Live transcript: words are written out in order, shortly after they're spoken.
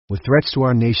With threats to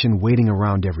our nation waiting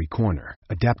around every corner,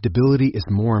 adaptability is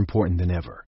more important than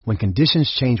ever. When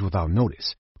conditions change without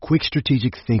notice, quick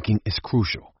strategic thinking is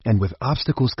crucial. And with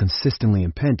obstacles consistently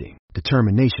impending,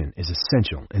 determination is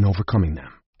essential in overcoming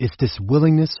them. It's this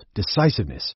willingness,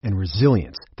 decisiveness, and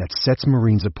resilience that sets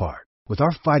Marines apart. With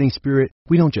our fighting spirit,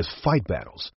 we don't just fight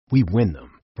battles, we win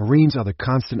them. Marines are the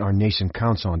constant our nation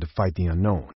counts on to fight the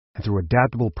unknown. And through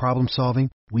adaptable problem solving,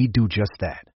 we do just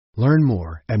that. Learn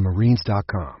more at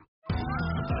marines.com.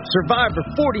 Survivor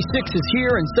 46 is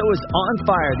here, and so is On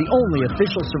Fire, the only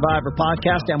official Survivor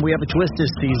podcast, and we have a twist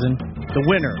this season. The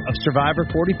winner of Survivor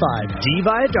 45, Dee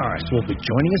Valladares, will be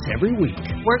joining us every week.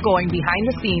 We're going behind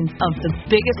the scenes of the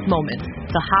biggest moments,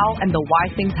 the how and the why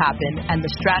things happen, and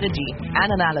the strategy and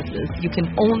analysis you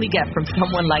can only get from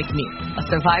someone like me, a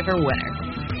Survivor winner.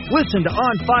 Listen to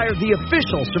On Fire, the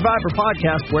official Survivor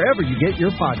podcast, wherever you get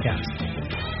your podcasts.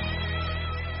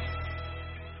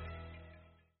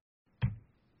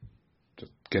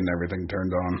 Getting everything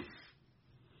turned on.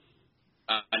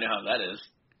 I know how that is.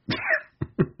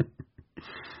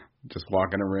 Just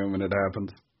walk in a room and it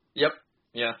happens. Yep.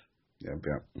 Yeah. Yep.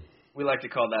 We like to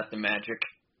call that the magic.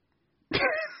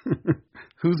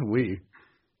 Who's we?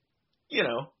 You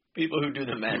know, people who do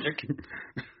the magic.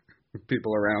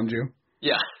 People around you?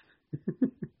 Yeah.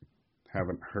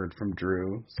 Haven't heard from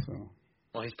Drew, so.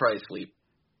 Well, he's probably asleep.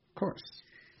 Of course.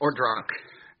 Or drunk.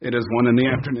 It is 1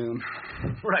 p.m.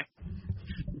 Right.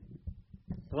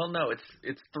 Well, no,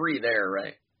 it's 3 there,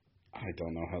 right? I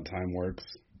don't know how time works.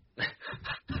 All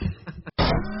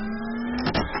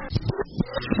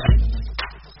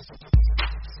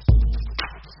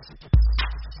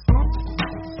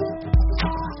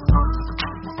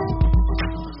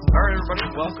right,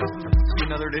 everybody, welcome to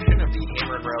another edition of the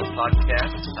Hammer and Rails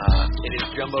podcast. It is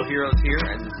Jumbo Heroes here,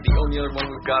 and the only other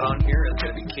one we've got on here is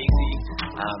going to be Casey.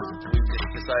 We've just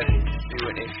decided to do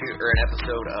an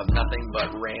episode of nothing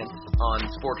but rants on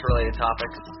sports-related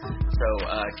topics. So,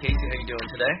 Casey, how you doing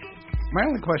today? My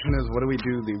only question is, what do we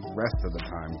do the rest of the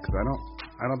time? Because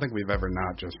I don't think we've ever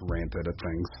not just ranted at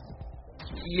things.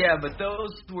 Yeah, but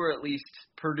those were at least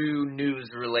Purdue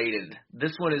news related.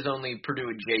 This one is only Purdue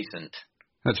adjacent.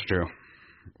 That's true.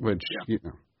 Which,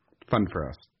 fun for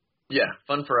us. Yeah,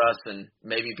 fun for us, and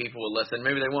maybe people will listen.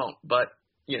 Maybe they won't, but,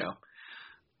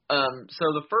 So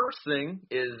the first thing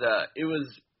is it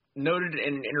was noted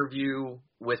in an interview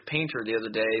with Painter the other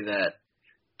day that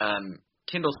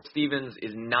Kendall Stevens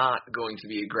is not going to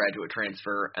be a graduate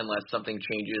transfer unless something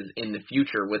changes in the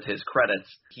future with his credits.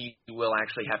 He will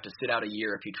actually have to sit out a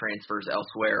year if he transfers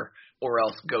elsewhere or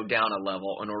else go down a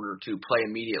level in order to play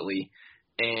immediately.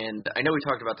 And I know we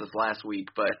talked about this last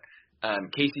week, but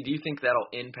Casey, do you think that'll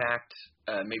impact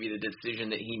maybe the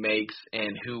decision that he makes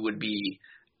and who would be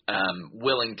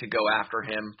willing to go after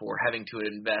him for having to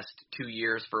invest 2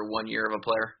 years for 1 year of a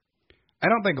player? I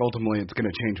don't think ultimately it's going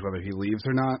to change whether he leaves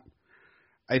or not.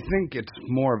 I think it's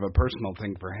more of a personal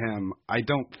thing for him. I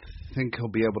don't think he'll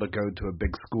be able to go to a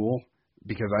big school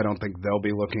because I don't think they'll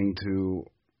be looking to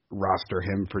roster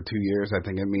him for 2 years. I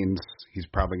think it means he's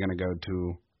probably going to go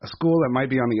to a school that might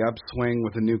be on the upswing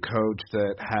with a new coach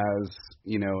that has,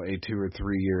 a 2 or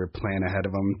 3 year plan ahead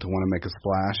of him to want to make a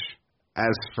splash.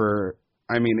 As for,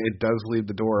 it does leave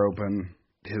the door open.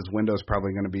 His window's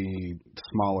probably going to be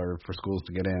smaller for schools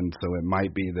to get in, so it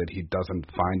might be that he doesn't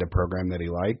find a program that he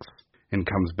likes and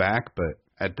comes back. But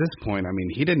at this point,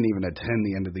 he didn't even attend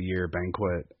the end of the year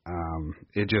banquet.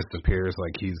 It just appears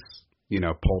like he's,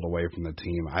 pulled away from the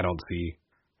team. I don't see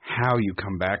how you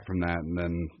come back from that and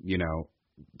then,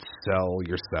 sell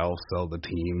yourself, sell the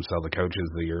team, sell the coaches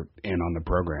that you're in on the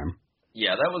program.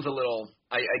 Yeah, that was a little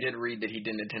 – I did read that he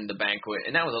didn't attend the banquet,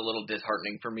 and that was a little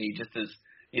disheartening for me just as,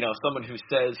 someone who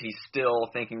says he's still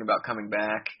thinking about coming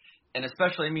back. And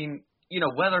especially,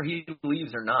 whether he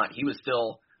leaves or not, he was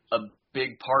still a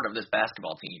big part of this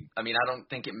basketball team. I don't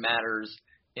think it matters,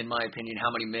 in my opinion,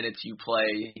 how many minutes you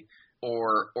play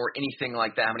or anything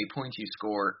like that, how many points you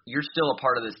score. You're still a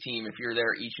part of this team if you're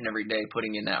there each and every day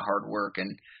putting in that hard work.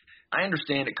 And I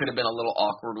understand it could have been a little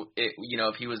awkward,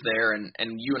 if he was there, and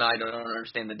you and I don't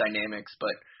understand the dynamics,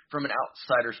 but from an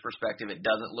outsider's perspective, it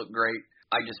doesn't look great.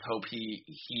 I just hope he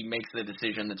makes the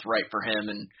decision that's right for him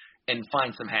and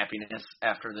finds some happiness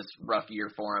after this rough year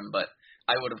for him. But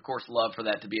I would, of course, love for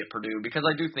that to be at Purdue because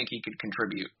I do think he could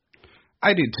contribute.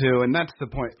 I do too, and that's the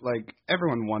point.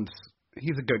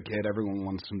 He's a good kid. Everyone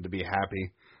wants him to be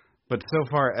happy. But so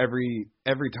far, every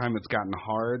time it's gotten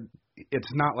hard,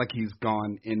 it's not like he's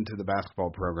gone into the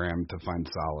basketball program to find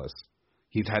solace.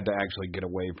 He's had to actually get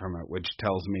away from it, which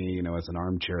tells me, as an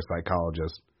armchair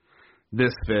psychologist,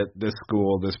 this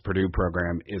school, this Purdue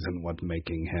program isn't what's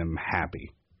making him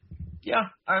happy. Yeah,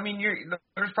 I mean,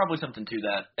 there's probably something to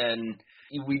that, and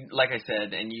we, like I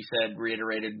said, and you said,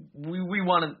 reiterated, we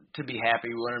want him to be happy.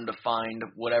 We want him to find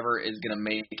whatever is going to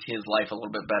make his life a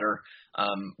little bit better.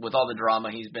 With all the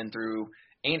drama he's been through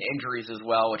and injuries as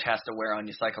well, which has to wear on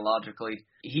you psychologically,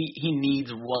 he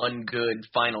needs one good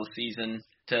final season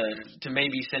to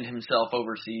maybe send himself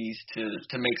overseas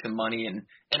to make some money and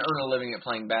earn a living at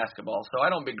playing basketball. So I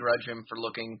don't begrudge him for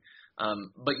looking.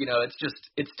 But,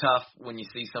 it's tough when you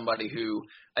see somebody who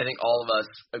I think all of us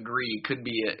agree could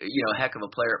be a heck of a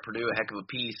player at Purdue, a heck of a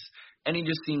piece, and he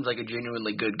just seems like a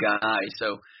genuinely good guy.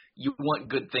 So you want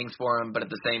good things for him, but at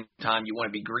the same time you want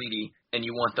to be greedy, and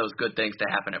you want those good things to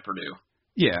happen at Purdue.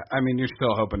 Yeah, I mean, you're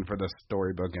still hoping for the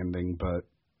storybook ending, but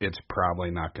it's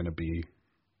probably not going to be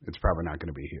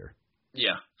here.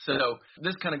 Yeah, so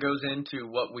this kind of goes into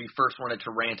what we first wanted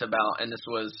to rant about, and this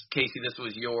was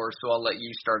yours, so I'll let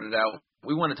you start it out.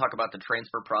 We want to talk about the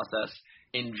transfer process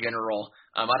in general.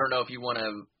 I don't know if you want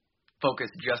to focus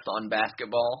just on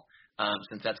basketball,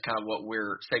 since that's kind of what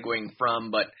we're segueing from,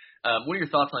 but what are your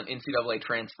thoughts on NCAA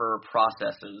transfer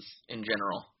processes in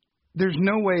general? There's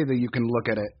no way that you can look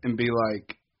at it and be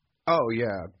like, oh,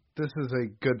 yeah, this is a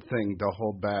good thing to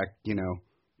hold back,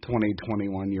 20,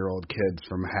 21-year-old kids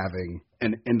from having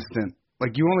an instant,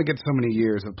 like you only get so many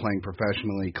years of playing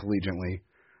professionally, collegiately.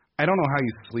 I don't know how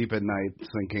you sleep at night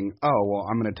thinking, oh, well,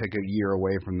 I'm going to take a year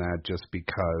away from that just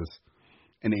because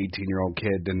an 18-year-old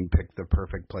kid didn't pick the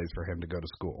perfect place for him to go to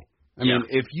school. I mean,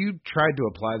 if you tried to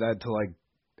apply that to like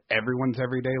everyone's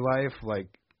everyday life, like,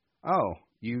 oh,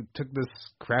 you took this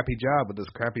crappy job with this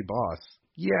crappy boss.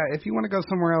 Yeah, if you want to go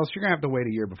somewhere else, you're going to have to wait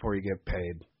a year before you get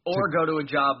paid. Or go to a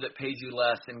job that pays you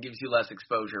less and gives you less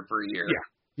exposure for a year.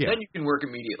 Yeah. Then you can work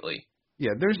immediately.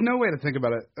 Yeah, there's no way to think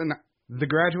about it. And the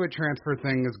graduate transfer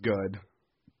thing is good,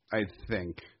 I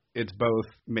think. It's both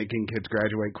making kids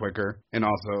graduate quicker and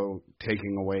also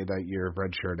taking away that year of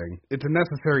redshirting. It's a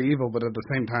necessary evil, but at the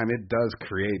same time, it does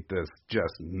create this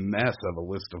just mess of a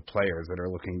list of players that are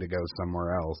looking to go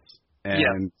somewhere else.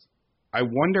 And I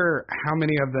wonder how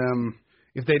many of them,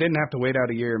 if they didn't have to wait out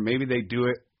a year, maybe they do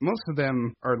it. Most of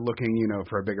them are looking,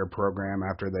 for a bigger program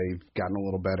after they've gotten a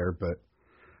little better. But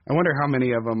I wonder how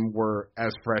many of them were,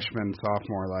 as freshmen,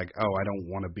 sophomore, like, oh, I don't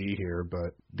want to be here,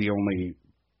 but the only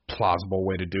plausible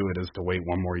way to do it is to wait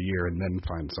one more year and then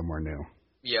find somewhere new.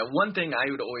 Yeah, one thing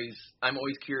I'm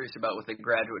always curious about with the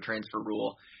graduate transfer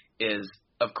rule is,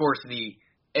 of course,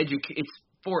 it's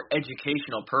for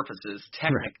educational purposes,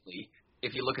 technically,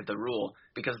 if you look at the rule,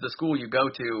 because the school you go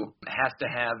to has to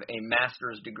have a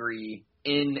master's degree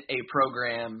in a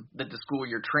program that the school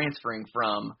you're transferring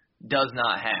from does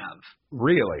not have.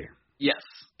 Really? Yes.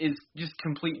 It's just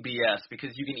complete BS,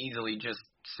 because you can easily just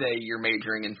say you're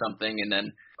majoring in something, and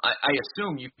then I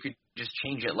assume you could just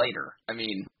change it later. I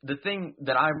mean, the thing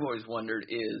that I've always wondered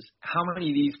is how many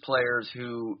of these players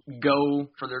who go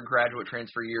for their graduate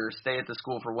transfer year, stay at the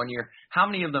school for 1 year, how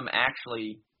many of them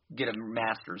actually get a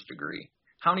master's degree?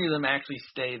 How many of them actually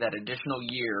stay that additional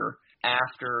year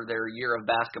after their year of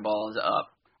basketball is up?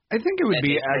 I think it would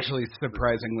be actually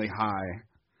surprisingly high,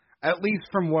 at least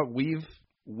from what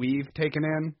we've taken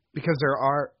in, because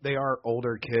they are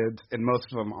older kids, and most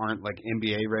of them aren't like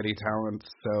NBA ready talents,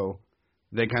 so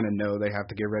they kind of know they have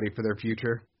to get ready for their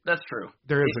future. That's true.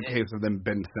 There is a case of them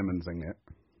Ben Simmonsing it.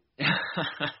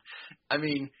 I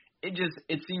mean,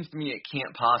 it seems to me it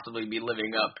can't possibly be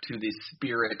living up to the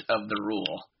spirit of the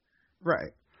rule.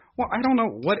 Right. Well, I don't know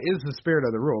what is the spirit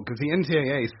of the rule, because the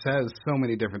NCAA says so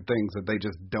many different things that they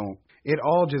just don't. It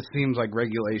all just seems like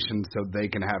regulations so they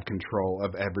can have control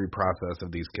of every process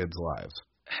of these kids' lives.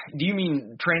 Do you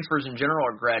mean transfers in general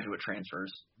or graduate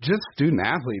transfers? Just student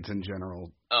athletes in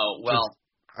general. Oh, well.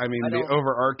 The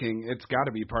overarching, it's got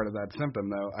to be part of that symptom,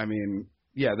 though. I mean,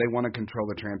 yeah, they want to control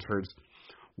the transfers.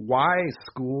 Why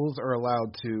schools are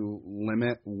allowed to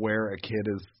limit where a kid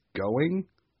is going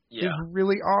is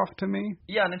really off to me.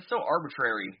 Yeah, and it's so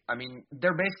arbitrary. I mean,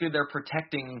 they're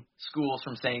protecting schools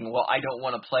from saying, well, I don't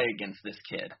want to play against this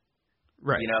kid.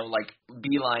 Right. Like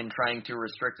Beeline trying to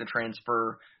restrict the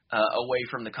transfer away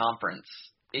from the conference.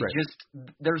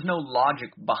 There's no logic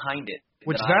behind it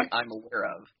I'm aware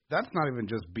of. That's not even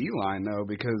just Beeline, though,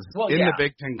 because the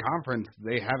Big Ten Conference,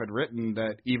 they have it written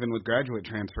that even with graduate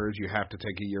transfers, you have to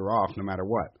take a year off no matter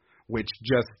what, which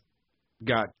just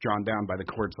got drawn down by the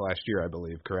courts last year, I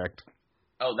believe, correct?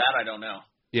 Oh, that I don't know.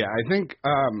 Yeah, I think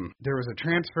there was a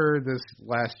transfer this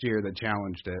last year that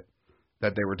challenged it,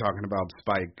 that they were talking about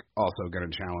Spike also going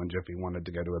to challenge if he wanted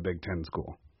to go to a Big Ten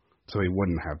school, so he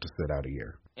wouldn't have to sit out a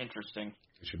year. Interesting.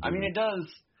 I mean, it does.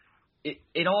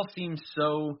 It all seems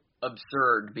so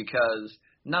absurd, because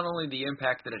not only the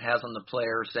impact that it has on the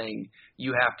player, saying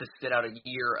you have to sit out a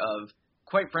year of,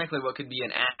 quite frankly, what could be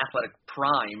an athletic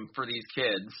prime for these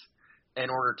kids in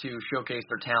order to showcase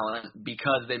their talent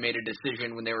because they made a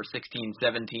decision when they were 16,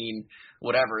 17,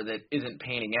 whatever, that isn't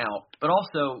panning out. But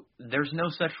also, there's no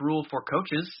such rule for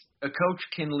coaches. A coach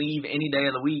can leave any day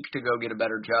of the week to go get a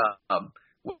better job,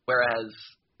 whereas,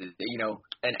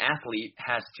 an athlete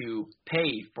has to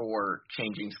pay for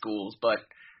changing schools. But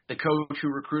the coach who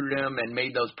recruited him and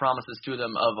made those promises to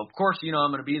them of course,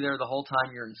 I'm going to be there the whole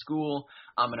time you're in school.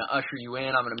 I'm going to usher you in.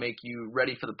 I'm going to make you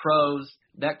ready for the pros.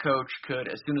 That coach could,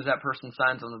 as soon as that person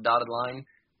signs on the dotted line,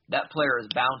 that player is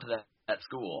bound to that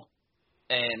school.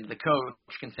 And the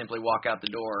coach can simply walk out the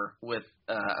door with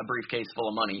a briefcase full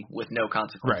of money with no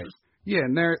consequences. Right. Yeah,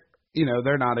 and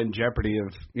they're not in jeopardy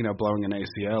of, blowing an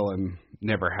ACL and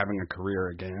never having a career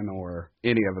again or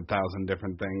any of 1,000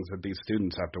 different things that these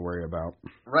students have to worry about.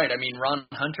 Right. I mean, Ron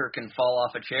Hunter can fall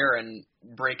off a chair and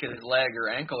break his leg or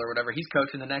ankle or whatever. He's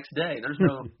coaching the next day. There's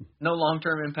no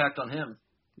long-term impact on him.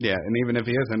 Yeah, and even if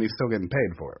he isn't, he's still getting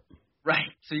paid for it. Right.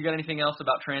 So you got anything else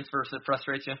about transfers that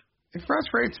frustrates you? It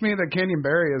frustrates me that Canyon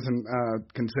Barry isn't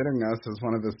considering us as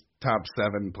one of his top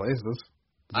 7 places.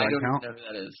 Does I don't count? know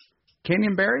who that is.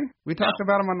 Canyon Barry? We talked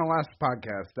about him on the last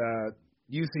podcast.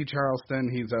 UC Charleston.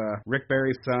 He's Rick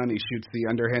Barry's son. He shoots the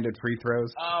underhanded free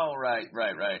throws. Oh, right.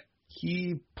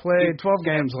 He played 12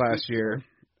 games last year,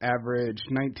 averaged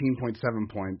 19.7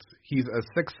 points. He's a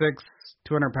 6'6",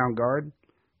 200-pound guard,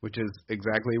 which is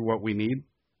exactly what we need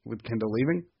with Kendall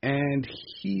leaving. And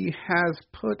he has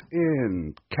put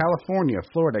in California,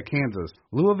 Florida, Kansas,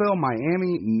 Louisville,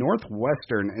 Miami,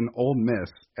 Northwestern, and Ole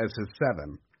Miss as his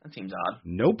 7. That seems odd.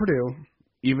 No Purdue,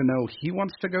 even though he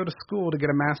wants to go to school to get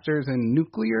a master's in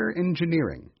nuclear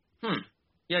engineering.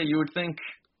 Yeah, you would think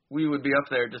we would be up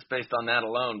there just based on that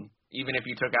alone, even if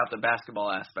you took out the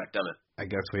basketball aspect of it. I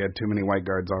guess we had too many white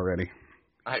guards already.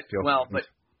 But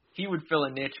he would fill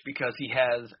a niche because he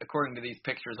has, according to these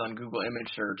pictures on Google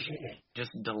Image Search,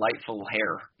 just delightful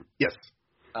hair. Yes.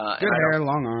 Good hair,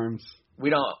 long arms.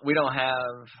 We don't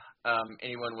have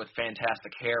anyone with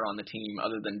fantastic hair on the team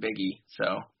other than Biggie.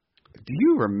 So. Do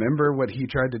you remember what he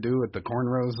tried to do with the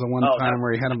cornrows the one time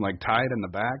where he had them tied in the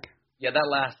back? Yeah, that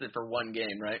lasted for one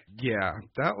game, right? Yeah,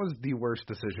 that was the worst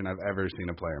decision I've ever seen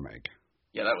a player make.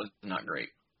 Yeah, that was not great.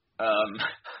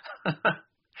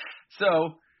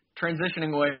 So,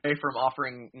 transitioning away from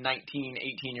offering 19,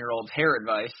 18-year-olds hair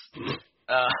advice,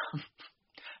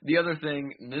 the other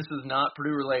thing, and this is not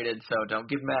Purdue related, so don't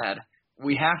get mad,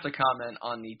 we have to comment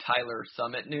on the Tyler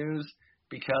Summit news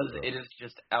because it is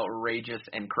just outrageous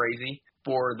and crazy.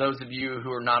 For those of you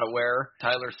who are not aware,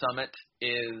 Tyler Summit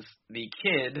is the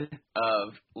kid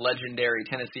of legendary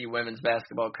Tennessee women's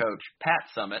basketball coach Pat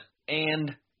Summit,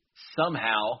 and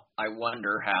somehow, I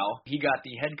wonder how, he got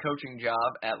the head coaching job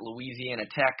at Louisiana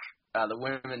Tech, the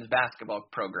women's basketball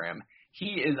program.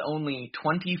 He is only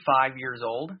 25 years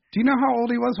old. Do you know how old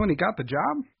he was when he got the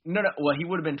job? No. Well, he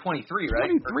would have been 23, right?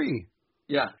 23.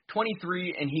 Yeah,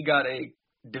 23, and he got a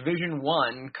Division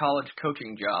I college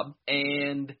coaching job,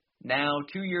 and now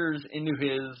 2 years into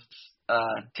his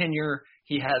tenure,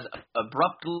 he has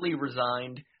abruptly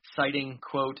resigned, citing,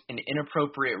 quote, an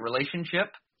inappropriate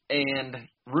relationship, and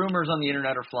rumors on the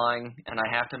internet are flying, and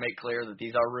I have to make clear that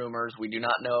these are rumors. We do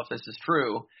not know if this is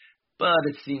true, but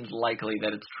it seems likely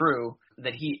that it's true,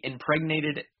 that he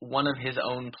impregnated one of his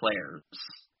own players.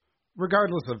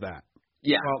 Regardless of that.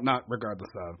 Yeah. Well, not regardless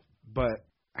of, but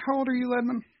how old are you,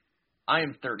 Ledman? I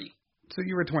am 30. So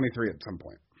you were 23 at some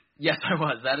point. Yes, I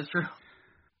was. That is true.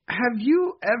 Have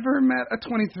you ever met a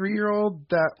 23-year-old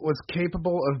that was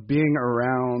capable of being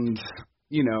around,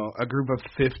 a group of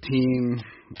 15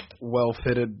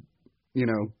 well-fitted,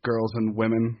 girls and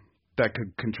women that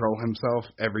could control himself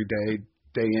every day,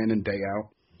 day in and day out?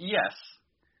 Yes.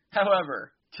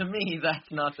 However, to me,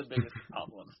 that's not the biggest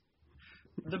problem.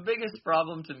 The biggest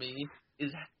problem to me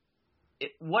is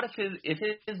what if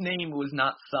his name was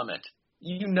not Summit?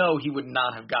 He would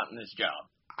not have gotten this job.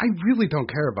 I really don't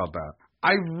care about that.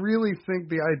 I really think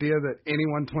the idea that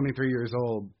anyone 23 years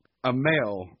old, a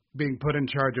male, being put in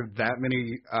charge of that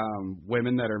many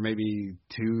women that are maybe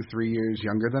 2-3 years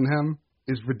younger than him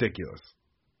is ridiculous.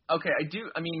 Okay,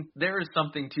 there is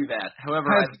something to that. However,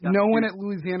 has no one at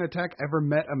Louisiana Tech ever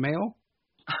met a male?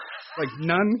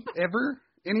 None ever?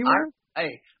 Anywhere?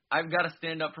 I've got to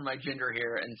stand up for my gender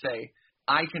here and say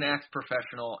I can act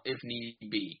professional if need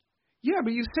be. Yeah,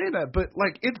 but you say that, but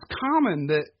it's common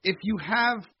that if you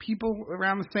have people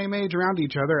around the same age around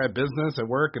each other at business, at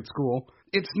work, at school,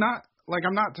 it's not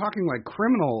I'm not talking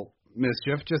criminal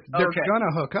mischief, just they're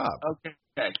gonna hook up.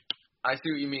 Okay. I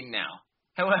see what you mean now.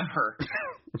 However,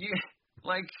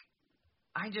 Like,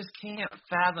 I just can't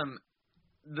fathom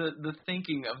the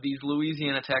thinking of these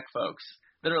Louisiana Tech folks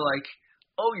that are like,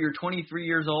 oh, you're 23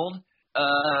 years old?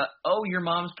 Oh, your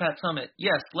mom's Pat Summitt.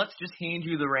 Yes, let's just hand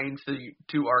you the reins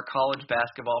to our college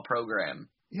basketball program.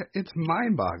 Yeah, it's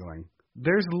mind-boggling.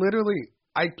 There's literally,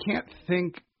 I can't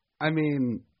think, I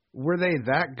mean, were they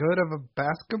that good of a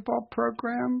basketball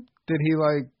program? Did he,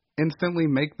 like, instantly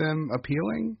make them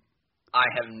appealing? I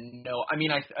have no, I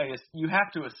mean, I you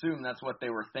have to assume that's what they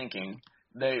were thinking.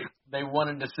 They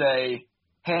wanted to say,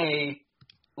 hey,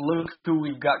 look who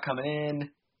we've got coming in.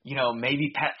 You know,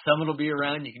 maybe Pat Summitt will be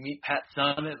around. You can meet Pat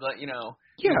Summitt, but, you know.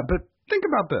 Yeah, but think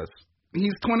about this.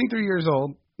 He's 23 years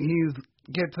old. He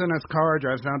gets in his car,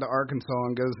 drives down to Arkansas,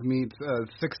 and goes meets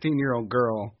a 16-year-old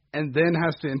girl, and then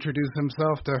has to introduce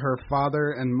himself to her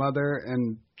father and mother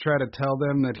and try to tell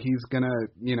them that he's going to,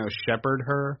 you know, shepherd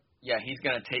her. Yeah, he's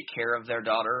going to take care of their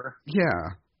daughter.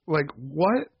 Yeah. Like,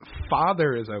 what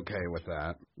father is okay with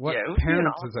that? What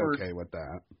parents is okay with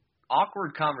that?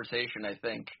 Awkward conversation, I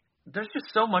think. There's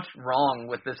just so much wrong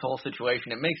with this whole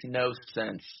situation. It makes no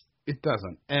sense. It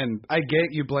doesn't. And I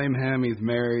get you blame him. He's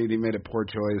married. He made a poor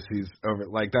choice. He's over.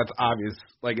 Like, that's obvious.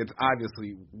 Like, it's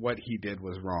obviously what he did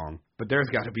was wrong. But there's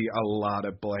got to be a lot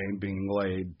of blame being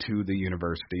laid to the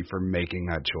university for making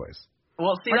that choice.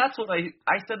 Well, see, that's what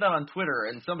I said that on Twitter,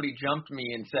 and somebody jumped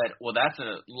me and said, well, that's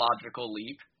a logical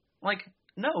leap. Like,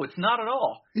 no, it's not at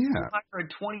all. Yeah. You hire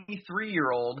a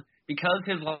 23-year-old because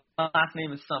his last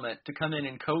name is Summitt to come in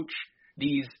and coach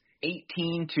these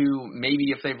 18 to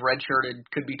maybe if they've redshirted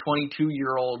could be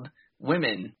 22-year-old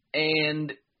women,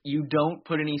 and you don't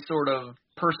put any sort of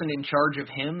person in charge of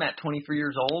him at 23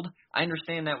 years old. I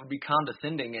understand that would be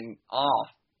condescending and off,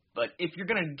 but if you're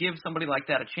going to give somebody like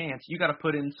that a chance, you got to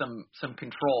put in some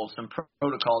controls, some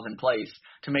protocols in place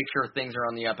to make sure things are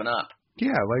on the up and up. Yeah,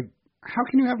 like, how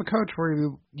can you have a coach where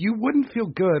you wouldn't feel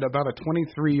good about a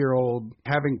 23-year-old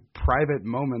having private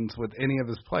moments with any of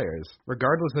his players?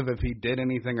 Regardless of if he did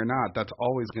anything or not, that's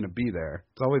always going to be there.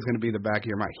 It's always going to be the back of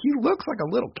your mind. He looks like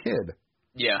a little kid.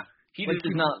 Yeah, he does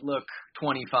not look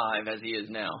 25 as he is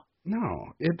now.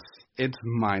 No, it's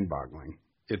mind-boggling.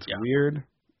 It's weird.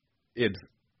 It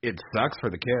sucks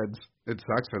for the kids. It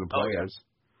sucks for the players. Oh, yeah.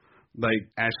 Like,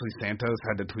 Ashley Santos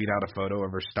had to tweet out a photo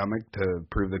of her stomach to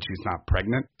prove that she's not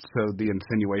pregnant. So the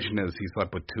insinuation is he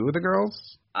slept with two of the girls?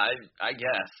 I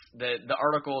guess. The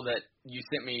article that you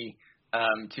sent me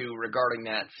to regarding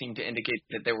that seemed to indicate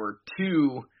that there were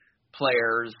two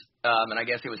players, and I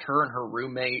guess it was her and her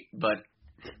roommate. But,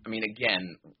 I mean,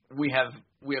 again, we have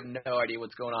no idea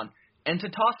what's going on. And to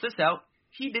toss this out,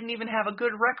 he didn't even have a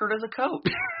good record as a coach.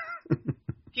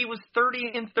 He was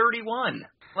 30-31.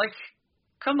 Like,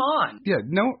 come on. Yeah,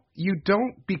 no, you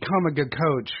don't become a good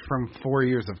coach from 4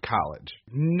 years of college.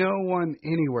 No one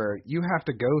anywhere. You have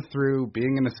to go through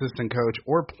being an assistant coach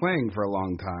or playing for a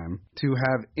long time to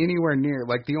have anywhere near,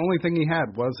 like, the only thing he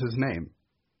had was his name.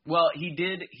 Well,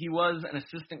 he was an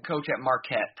assistant coach at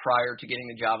Marquette prior to getting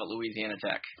the job at Louisiana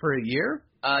Tech. For a year?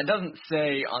 It doesn't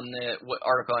say on what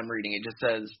article I'm reading. It just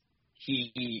says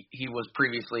he was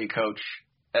previously a coach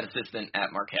at assistant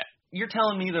at Marquette. You're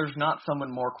telling me there's not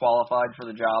someone more qualified for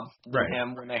the job than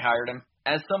him when they hired him?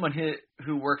 As someone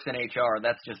who works in HR,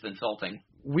 that's just insulting.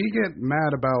 We get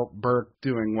mad about Burke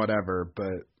doing whatever,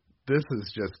 but this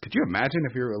is just, could you imagine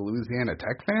if you're a Louisiana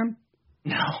Tech fan?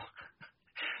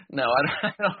 No,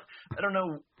 I don't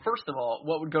know. First of all,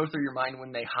 what would go through your mind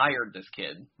when they hired this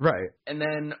kid? Right. And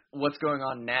then what's going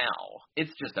on now?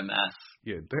 It's just a mess.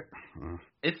 Yeah.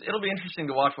 It'll be interesting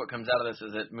to watch what comes out of this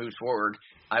as it moves forward.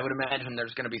 I would imagine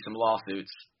there's going to be some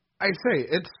lawsuits. I'd say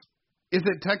is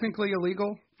it technically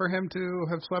illegal for him to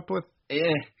have slept with?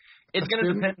 It's going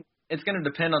to depend. It's going to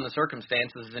depend on the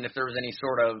circumstances and if there was any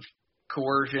sort of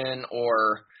coercion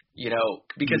or,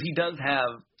 because he does have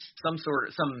some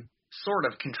sort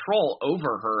of control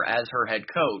over her as her head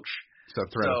coach. So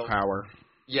threat of power.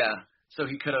 Yeah. So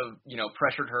he could have,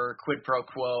 pressured her, quid pro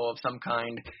quo of some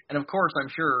kind. And of course, I'm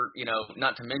sure,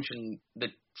 not to mention the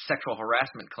sexual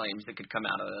harassment claims that could come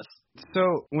out of this.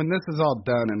 So when this is all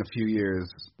done in a few years,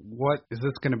 what is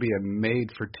this going to be, a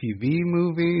made-for-TV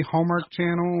movie, Hallmark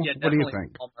Channel? Yeah, what do you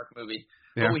think? Hallmark movie.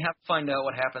 Yeah. But we have to find out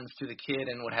what happens to the kid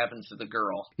and what happens to the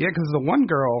girl. Yeah, because the one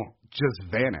girl just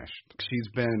vanished.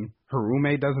 Her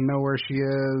roommate doesn't know where she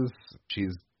is.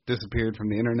 She's disappeared from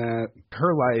the internet.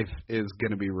 Her life is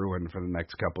going to be ruined for the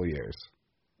next couple of years.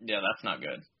 Yeah, that's not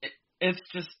good. It's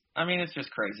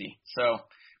just crazy. So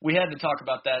we had to talk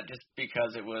about that just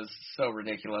because it was so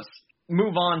ridiculous.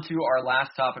 Move on to our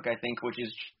last topic, I think, which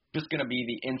is just going to be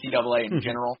the NCAA in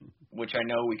general, which I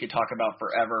know we could talk about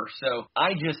forever. So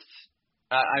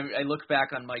I look back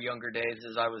on my younger days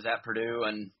as I was at Purdue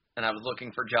and I was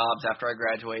looking for jobs after I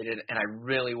graduated, and I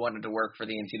really wanted to work for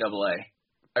the NCAA.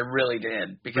 I really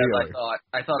did, because Really?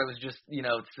 I thought it was just,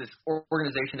 it's this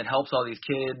organization that helps all these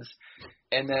kids.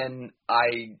 And then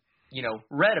I,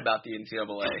 read about the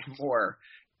NCAA more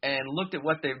and looked at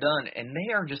what they've done, and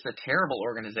they are just a terrible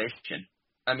organization.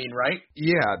 I mean, right?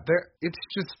 Yeah, it's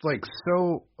just like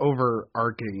so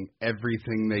overarching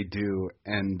everything they do,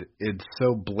 and it's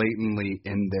so blatantly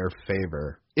in their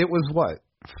favor. It was what?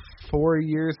 4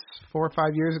 or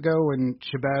 5 years ago when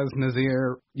Shabazz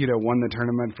Nazeer, won the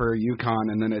tournament for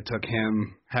UConn, and then it took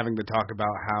him having to talk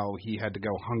about how he had to go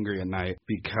hungry at night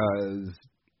because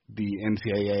the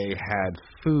NCAA had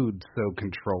food so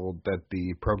controlled that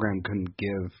the program couldn't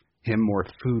give him more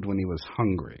food when he was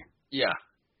hungry. Yeah.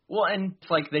 Well, and it's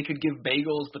like they could give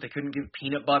bagels, but they couldn't give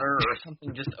peanut butter or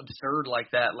something just absurd like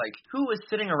that. Like, who is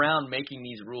sitting around making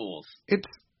these rules? It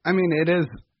is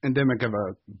endemic of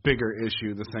a bigger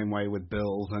issue the same way with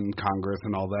bills and Congress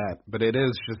and all that. But it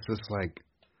is just this, like,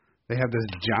 they have this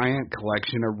giant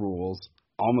collection of rules,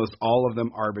 almost all of them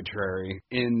arbitrary.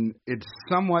 It's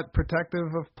somewhat protective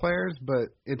of players, but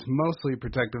it's mostly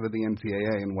protective of the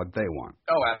NCAA and what they want.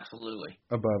 Oh, absolutely.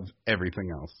 Above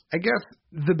everything else. I guess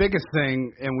the biggest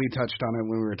thing, and we touched on it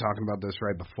when we were talking about this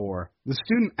right before, the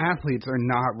student athletes are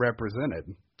not represented.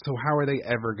 So how are they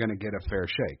ever going to get a fair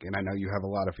shake? And I know you have a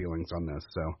lot of feelings on this,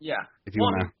 so yeah. If you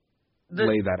want to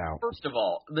lay that out. First of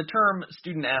all, the term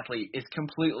student athlete is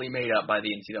completely made up by the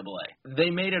NCAA.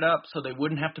 They made it up so they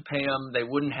wouldn't have to pay them. They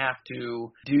wouldn't have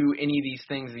to do any of these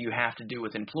things that you have to do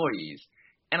with employees.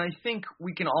 And I think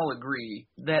we can all agree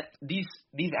that these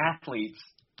athletes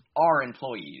are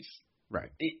employees.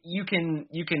 Right. You can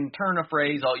turn a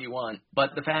phrase all you want,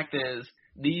 but the fact is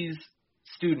these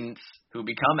students who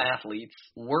become athletes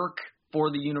work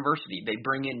for the university. They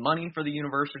bring in money for the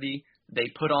university. They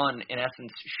put on, in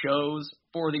essence, shows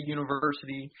for the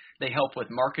university. They help with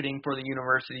marketing for the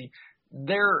university.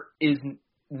 There is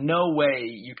no way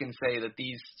you can say that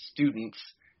these students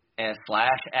 /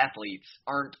 athletes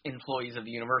aren't employees of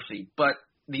the university. But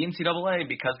the NCAA,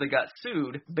 because they got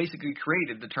sued, basically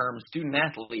created the term student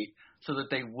athlete so that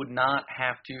they would not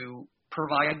have to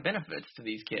provide benefits to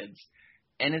these kids.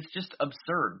 And it's just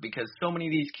absurd because so many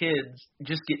of these kids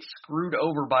just get screwed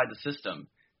over by the system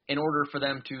in order for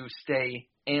them to stay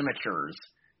amateurs,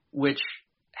 which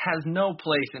has no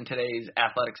place in today's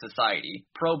athletic society.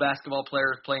 Pro basketball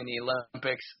players play in the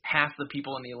Olympics. Half the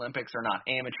people in the Olympics are not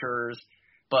amateurs.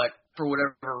 But for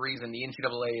whatever reason, the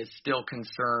NCAA is still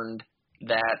concerned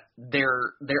that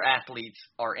their athletes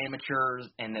are amateurs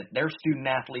and that they're student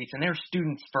athletes and they're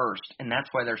students first. And that's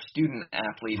why they're student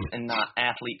athletes and not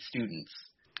athlete students.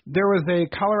 There was a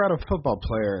Colorado football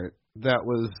player that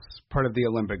was part of the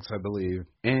Olympics, I believe,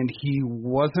 and he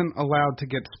wasn't allowed to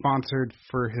get sponsored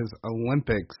for his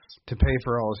Olympics to pay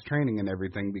for all his training and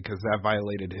everything because that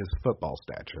violated his football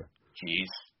stature. Jeez.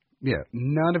 Yeah,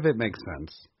 none of it makes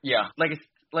sense. Yeah, like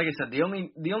I said, the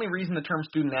only reason the term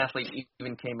student athlete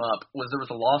even came up was there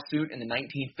was a lawsuit in the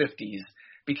 1950s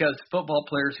because football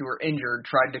players who were injured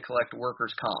tried to collect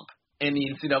workers' comp, and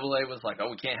the NCAA was like, "Oh,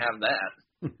 we can't have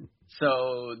that."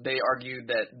 So they argued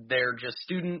that they're just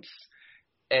students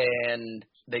and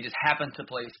they just happen to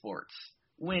play sports.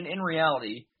 When in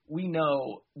reality, we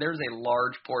know there's a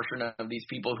large portion of these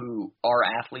people who are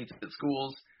athletes at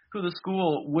schools who the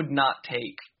school would not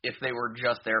take if they were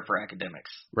just there for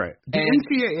academics. Right. The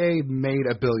NCAA made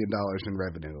 $1 billion in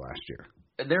revenue last year.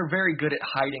 They're very good at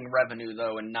hiding revenue,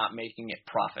 though, and not making it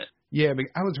profit. Yeah, but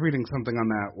I was reading something on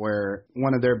that where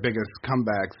one of their biggest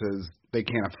comebacks is they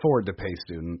can't afford to pay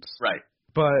students. Right.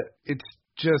 But it's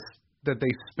just that they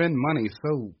spend money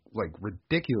so, like,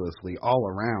 ridiculously all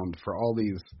around for all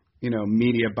these,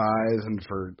 media buys and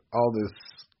for all this,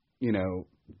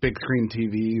 big screen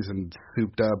TVs and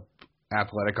souped up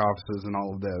athletic offices and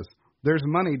all of this. There's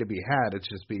money to be had. It's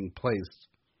just being placed,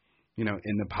 in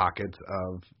the pockets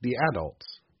of the adults.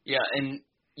 Yeah, and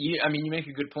you make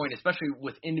a good point, especially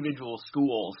with individual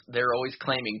schools. They're always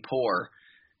claiming poor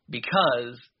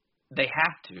because they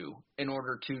have to in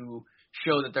order to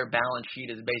show that their balance sheet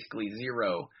is basically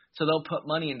zero. So they'll put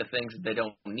money into things that they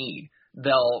don't need.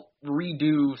 They'll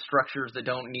redo structures that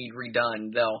don't need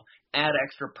redone. They'll add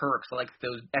extra perks like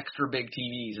those extra big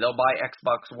TVs. They'll buy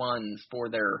Xbox Ones for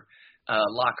their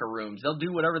locker rooms. They'll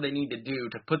do whatever they need to do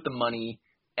to put the money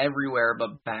everywhere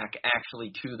but back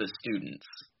actually to the students.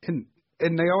 And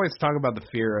they always talk about the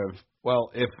fear of, well,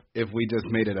 if we just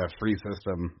made it a free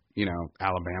system,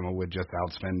 Alabama would just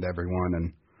outspend everyone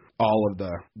and all of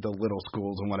the little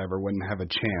schools and whatever wouldn't have a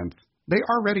chance. they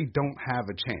already don't have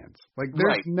a chance. Like,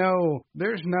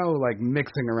 there's no like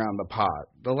mixing around the pot.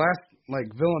 The last, like,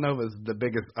 Villanova's the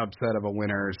biggest upset of a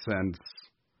winner since,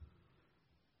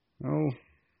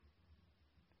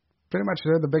 pretty much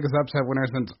they're the biggest upset winner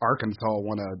since Arkansas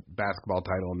won a basketball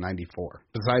title in '94.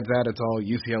 Besides that, it's all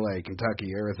UCLA,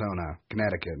 Kentucky, Arizona,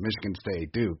 Connecticut, Michigan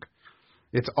State, Duke.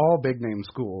 It's all big-name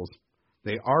schools.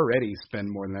 They already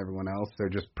spend more than everyone else. They're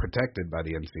just protected by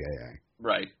the NCAA.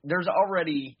 Right. There's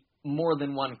already more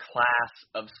than one class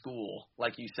of school,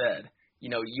 like you said. You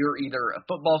know, you're either a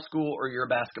football school or you're a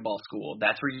basketball school.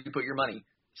 That's where you put your money.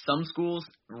 Some schools,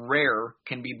 rare,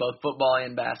 can be both football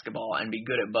and basketball and be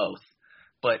good at both.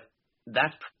 But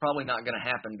that's probably not going to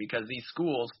happen because these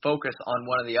schools focus on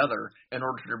one or the other in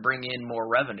order to bring in more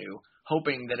revenue,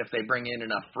 hoping that if they bring in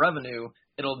enough revenue,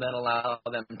 it'll then allow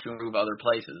them to move other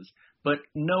places. But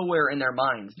nowhere in their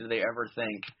minds do they ever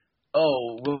think,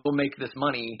 oh, we'll make this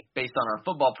money based on our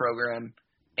football program,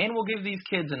 and we'll give these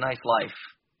kids a nice life.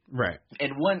 Right.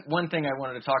 And one thing I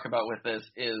wanted to talk about with this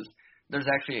is there's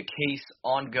actually a case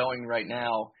ongoing right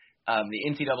now. The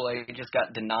NCAA just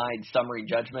got denied summary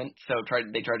judgment, so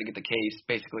they tried to get the case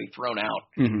basically thrown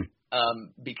out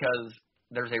because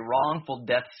there's a wrongful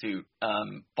death suit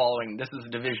following. This is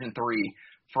Division III,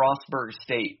 Frostburg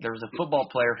State. There was a football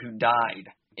player who died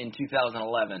in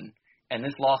 2011, and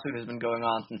this lawsuit has been going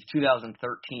on since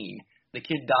 2013. The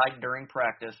kid died during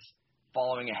practice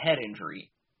following a head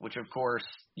injury, which, of course,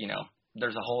 you know,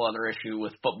 there's a whole other issue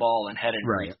with football and head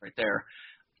injuries right there.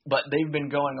 But they've been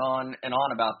going on and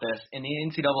on about this, and the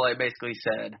NCAA basically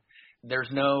said there's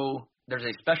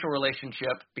a special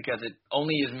relationship because it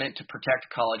only is meant to protect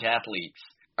college athletes.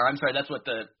 Or I'm sorry, that's what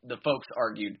the folks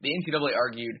argued. The NCAA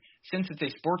argued since it's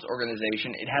a sports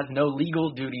organization, it has no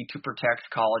legal duty to protect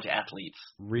college athletes.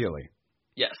 Really?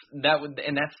 Yes,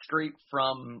 that's straight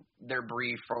from their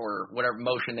brief or whatever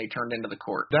motion they turned into the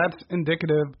court. That's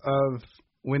indicative of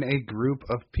when a group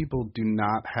of people do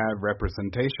not have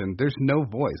representation. There's no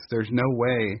voice. There's no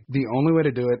way. The only way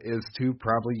to do it is to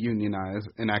probably unionize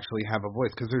and actually have a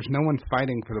voice because there's no one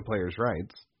fighting for the players'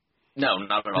 rights. No,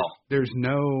 not at all. There's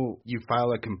no, you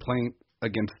file a complaint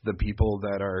against the people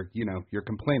that are, you know, you're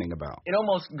complaining about. It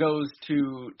almost goes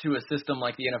to a system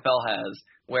like the NFL has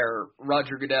where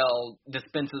Roger Goodell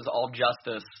dispenses all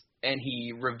justice and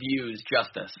he reviews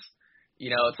justice. You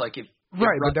know, it's like if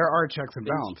right, but there are checks and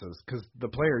balances because the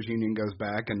players' union goes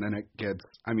back and then it gets,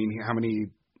 I mean, how many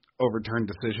overturned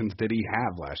decisions did he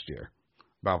have last year?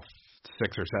 About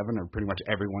 6 or 7, or pretty much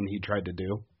everyone he tried to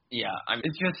do. Yeah, I mean,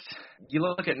 it's just, you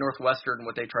look at Northwestern and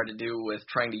what they tried to do with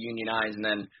trying to unionize, and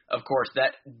then, of course,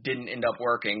 that didn't end up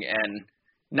working. And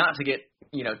not to get,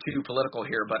 you know, too political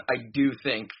here, but I do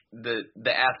think the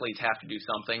athletes have to do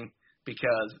something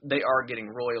because they are getting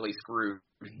royally screwed.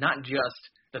 Not just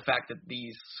the fact that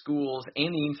these schools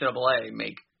and the NCAA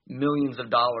make millions of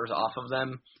dollars off of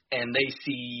them, and they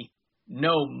see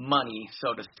no money,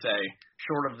 so to say,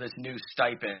 short of this new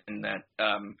stipend that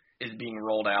is being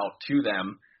rolled out to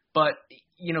them. But,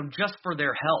 you know, just for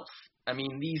their health. I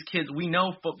mean, these kids, we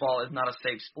know football is not a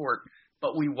safe sport,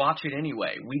 but we watch it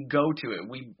anyway. We go to it.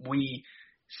 We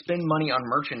spend money on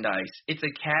merchandise. It's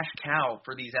a cash cow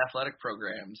for these athletic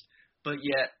programs, but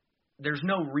yet there's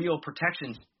no real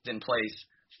protections in place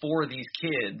for these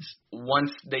kids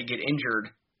once they get injured,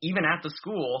 even at the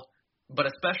school, but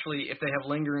especially if they have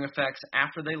lingering effects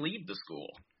after they leave the school.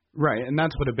 Right, and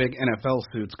that's what a big NFL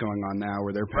suit's going on now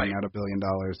where they're paying out $1 billion.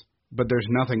 But there's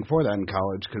nothing for that in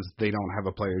college because they don't have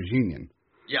a players' union.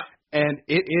 Yeah. And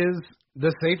it is,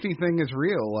 the safety thing is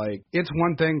real. Like, it's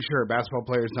one thing, sure, basketball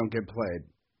players don't get played.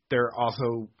 They're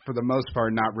also, for the most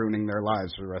part, not ruining their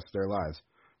lives for the rest of their lives.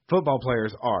 Football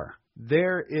players are.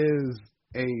 There is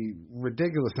a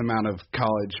ridiculous amount of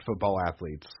college football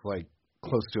athletes, like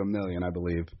close to 1 million, I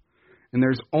believe. And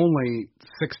there's only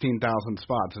 16,000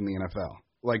 spots in the NFL.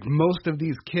 Like, most of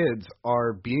these kids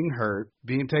are being hurt,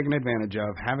 being taken advantage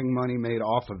of, having money made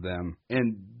off of them.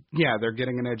 And, yeah, they're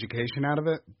getting an education out of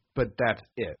it, but that's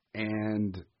it.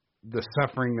 And the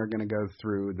suffering they're going to go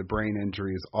through, the brain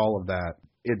injuries, all of that,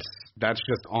 that's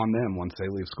just on them once they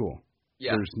leave school.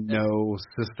 Yeah. There's no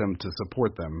system to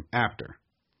support them after.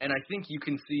 And I think you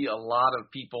can see a lot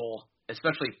of people,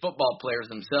 especially football players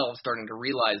themselves, starting to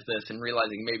realize this and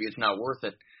realizing maybe it's not worth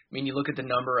it. I mean, you look at the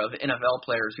number of NFL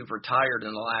players who've retired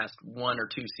in the last 1 or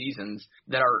 2 seasons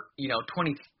that are,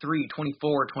 23,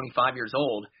 24, 25 years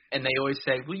old, and they always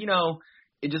say, well,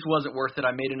 it just wasn't worth it.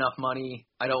 I made enough money.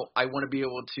 I want to be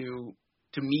able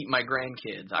to meet my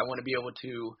grandkids. I want to be able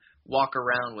to walk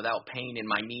around without pain in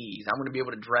my knees. I want to be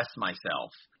able to dress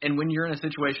myself. And when you're in a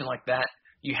situation like that,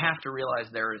 you have to realize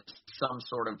there is some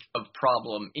sort of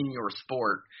problem in your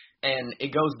sport. And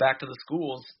it goes back to the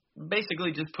schools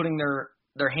basically just putting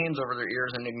their hands over their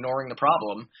ears and ignoring the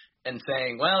problem and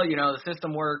saying, well, the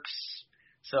system works,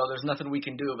 so there's nothing we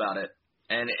can do about it.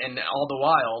 And all the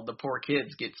while, the poor kids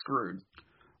get screwed.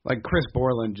 Like Chris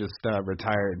Borland just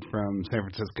retired from San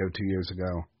Francisco 2 years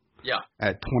ago. Yeah.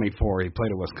 At 24, he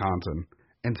played at Wisconsin.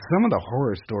 And some of the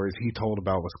horror stories he told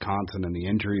about Wisconsin and the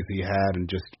injuries he had, and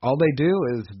just all they do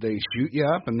is they shoot you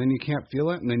up and then you can't feel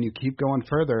it and then you keep going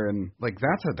further. And like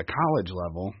that's at the college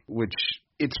level, which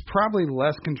it's probably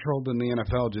less controlled than the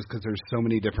NFL just because there's so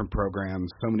many different programs,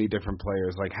 so many different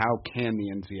players. Like how can the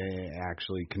NCAA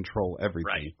actually control everything?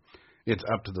 Right. It's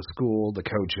up to the school, the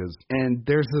coaches. And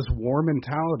there's this war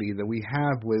mentality that we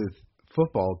have with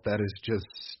football that is just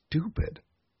stupid.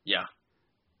 Yeah.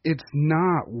 It's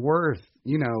not worth,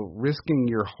 risking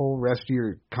your whole rest of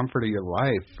your comfort of your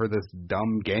life for this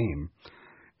dumb game.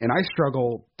 And I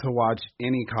struggle to watch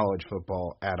any college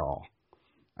football at all.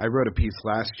 I wrote a piece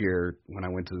last year when I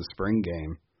went to the spring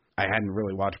game. I hadn't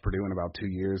really watched Purdue in about 2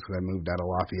 years because I moved out of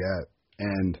Lafayette.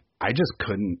 And I just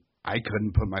couldn't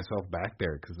put myself back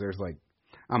there because there's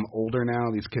I'm older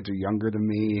now. These kids are younger than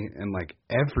me. And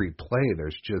every play,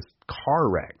 there's just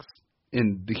car wrecks.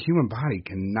 And the human body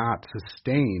cannot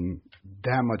sustain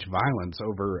that much violence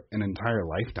over an entire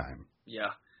lifetime.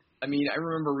 Yeah. I mean, I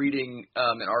remember reading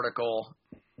an article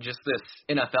just this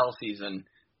NFL season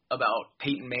about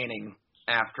Peyton Manning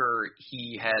after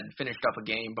he had finished up a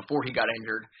game before he got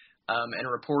injured, and a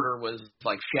reporter was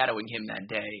shadowing him that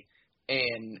day.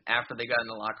 And after they got in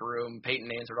the locker room, Peyton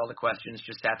answered all the questions,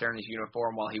 just sat there in his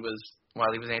uniform while he was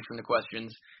answering the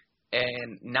questions.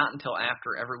 And not until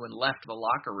after everyone left the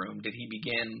locker room did he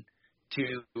begin to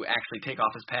actually take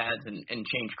off his pads and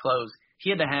change clothes. He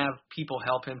had to have people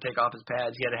help him take off his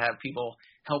pads. He had to have people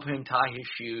help him tie his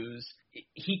shoes.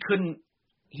 He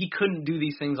couldn't do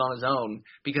these things on his own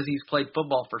because he's played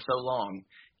football for so long.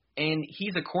 And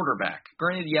he's a quarterback.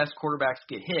 Granted, yes, quarterbacks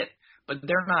get hit, but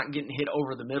they're not getting hit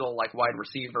over the middle like wide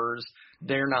receivers.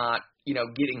 They're not,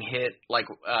 getting hit like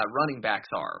running backs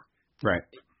are. Right.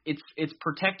 It's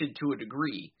protected to a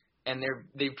degree, and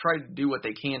they've tried to do what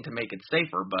they can to make it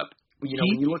safer. But when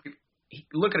you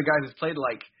look at a guy who's played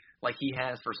like he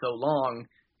has for so long,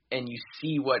 and you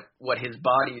see what his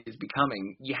body is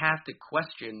becoming, you have to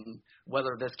question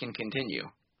whether this can continue.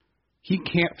 He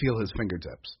can't feel his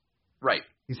fingertips. Right.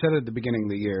 He said at the beginning of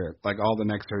the year, all the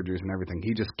neck surgeries and everything,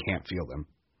 he just can't feel them.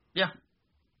 Yeah.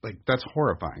 That's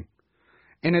horrifying.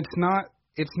 And it's not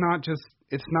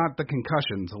the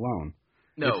concussions alone.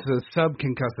 No. It's the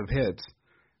subconcussive hits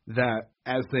that,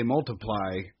 as they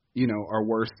multiply, are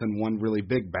worse than one really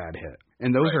big bad hit.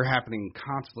 And those are happening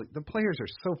constantly. The players are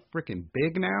so freaking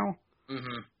big now.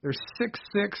 Mm-hmm. They're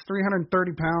 6'6",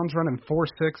 330 pounds, running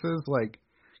 4.6s.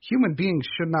 Human beings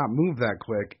should not move that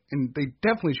quick, and they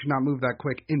definitely should not move that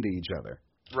quick into each other.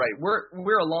 Right.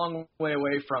 We're a long way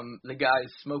away from the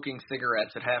guys smoking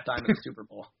cigarettes at halftime of the Super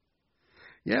Bowl.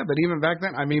 Yeah, but even back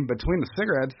then, between the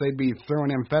cigarettes, they'd be throwing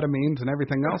amphetamines and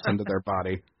everything else into their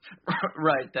body.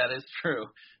 Right, that is true.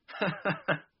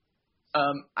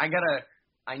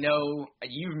 I know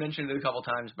you've mentioned it a couple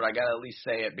times, but I gotta at least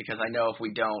say it because I know if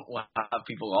we don't, we'll have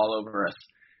people all over us.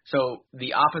 So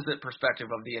the opposite perspective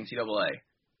of the NCAA,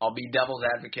 I'll be devil's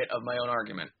advocate of my own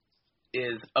argument,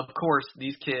 is of course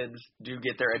these kids do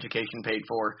get their education paid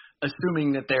for,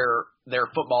 assuming that they're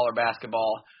football or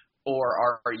basketball or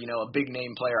are a big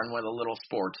name player on one of the little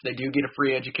sports. They do get a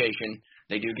free education.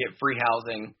 They do get free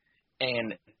housing.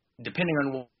 And depending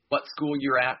on what school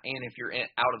you're at and if you're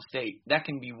out of state, that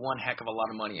can be one heck of a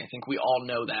lot of money. I think we all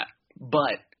know that.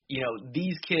 But,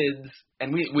 these kids,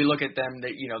 and we look at them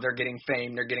that, they're getting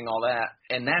fame, they're getting all that.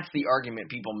 And that's the argument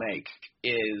people make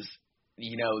is,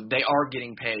 they are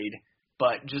getting paid,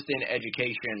 but just in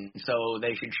education, so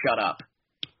they should shut up.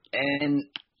 And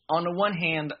on the one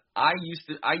hand, I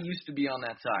used to be on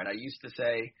that side. I used to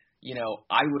say,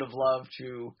 I would have loved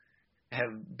to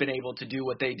have been able to do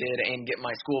what they did and get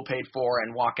my school paid for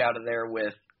and walk out of there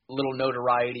with little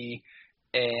notoriety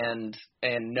and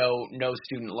no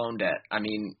student loan debt.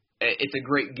 It's a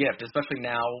great gift, especially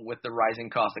now with the rising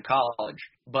cost of college.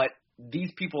 But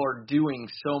these people are doing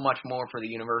so much more for the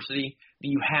university that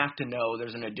you have to know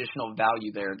there's an additional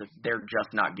value there that they're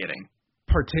just not getting.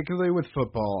 Particularly with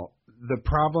football, the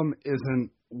problem isn't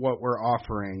what we're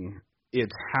offering,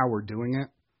 it's how we're doing it.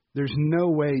 There's no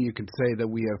way you could say that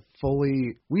we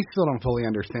still don't fully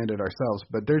understand it ourselves,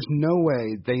 but there's no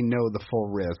way they know the full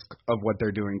risk of what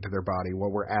they're doing to their body,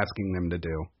 what we're asking them to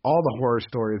do. All the horror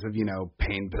stories of,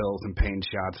 pain pills and pain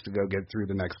shots to go get through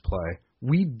the next play.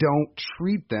 We don't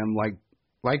treat them like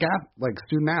like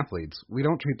student athletes. We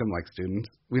don't treat them like students.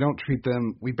 We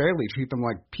barely treat them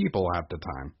like people half the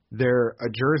time. They're a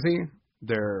jersey,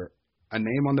 they're a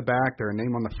name on the back, they're a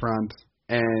name on the front,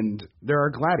 and they're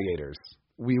our gladiators.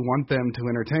 We want them to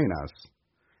entertain us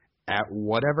at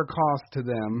whatever cost to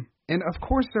them. And of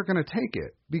course they're going to take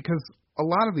it, because a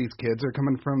lot of these kids are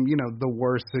coming from, the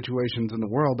worst situations in the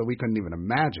world that we couldn't even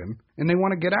imagine, and they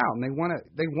want to get out, and they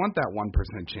want that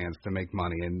 1% chance to make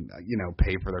money and,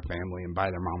 pay for their family and buy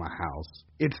their mom a house.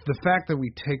 It's the fact that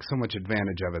we take so much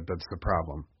advantage of it that's the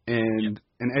problem. And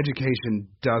education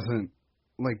doesn't,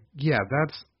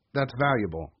 that's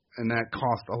valuable, and that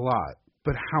costs a lot.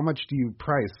 But how much do you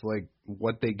price,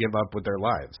 what they give up with their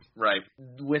lives? Right.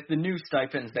 With the new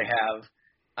stipends they have,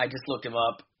 I just looked them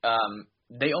up.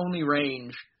 They only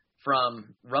range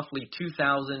from roughly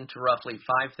 $2,000 to roughly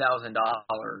 $5,000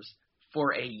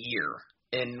 for a year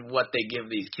in what they give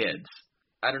these kids.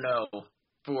 I don't know,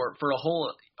 for a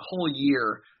whole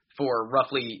year, for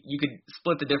roughly, you could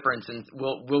split the difference, and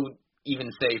we'll even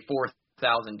say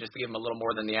 $4,000 just to give them a little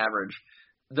more than the average.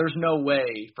 There's no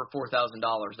way for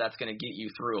 $4,000 that's going to get you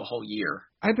through a whole year.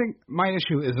 I think my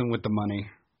issue isn't with the money;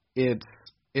 it's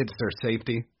their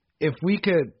safety. If we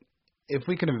could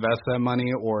invest that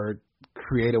money or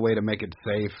create a way to make it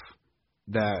safe,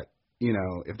 that,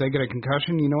 if they get a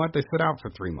concussion, you know what? They sit out for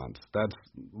 3 months. That's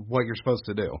what you're supposed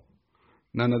to do.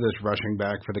 None of this rushing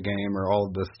back for the game or all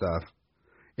of this stuff.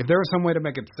 If there was some way to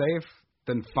make it safe,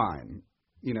 then fine.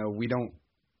 We don't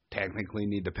technically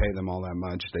need to pay them all that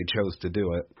much. They chose to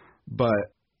do it.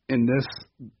 But in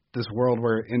this world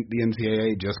where the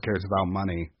NCAA just cares about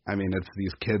money, it's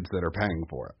these kids that are paying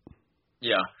for it.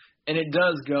 Yeah. And it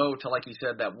does go to, like you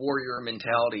said, that warrior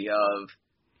mentality of,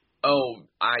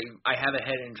 I have a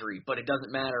head injury, but it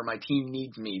doesn't matter. My team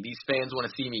needs me. These fans want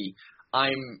to see me.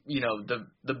 I'm,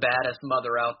 the baddest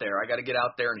mother out there. I got to get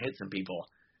out there and hit some people.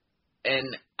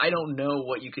 And I don't know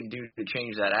what you can do to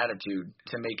change that attitude,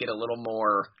 to make it a little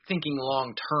more thinking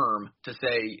long term, to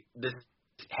say this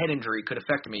head injury could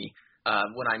affect me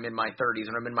when I'm in my 30s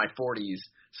and I'm in my 40s.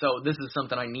 So this is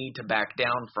something I need to back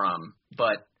down from.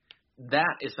 But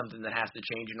that is something that has to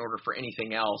change in order for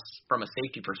anything else from a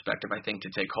safety perspective, I think, to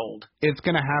take hold. It's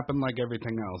going to happen like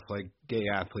everything else, like gay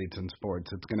athletes in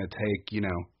sports. It's going to take,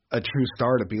 a true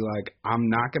star to be like, I'm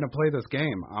not going to play this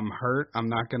game. I'm hurt. I'm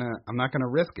not going to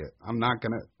risk it.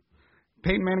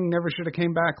 Peyton Manning never should have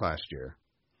came back last year.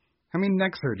 How many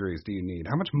neck surgeries do you need?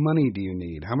 How much money do you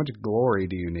need? How much glory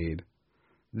do you need?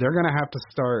 They're going to have to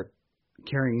start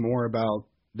caring more about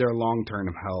their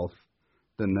long-term health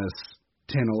than this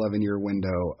 10, 11-year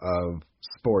window of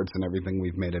sports and everything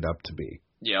we've made it up to be.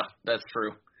 Yeah, that's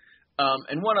true.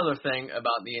 And one other thing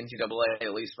about the NCAA,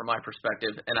 at least from my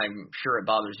perspective, and I'm sure it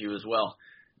bothers you as well,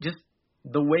 just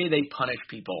the way they punish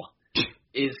people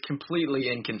is completely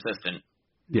inconsistent.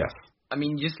 Yes.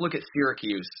 Just look at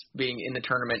Syracuse being in the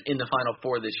tournament in the Final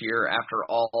Four this year after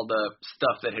all the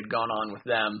stuff that had gone on with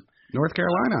them. North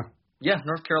Carolina. Yeah,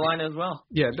 North Carolina as well.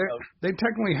 Yeah, they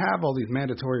technically have all these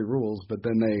mandatory rules, but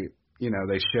then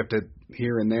they shift it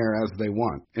here and there as they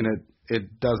want, and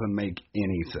it doesn't make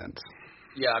any sense.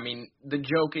 Yeah, the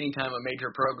joke anytime a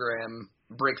major program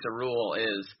breaks a rule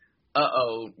is,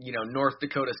 North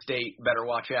Dakota State better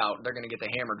watch out. They're going to get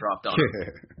the hammer dropped on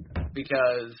them.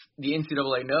 Because the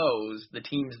NCAA knows the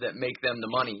teams that make them the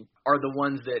money are the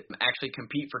ones that actually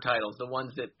compete for titles, the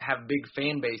ones that have big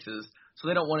fan bases, so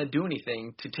they don't want to do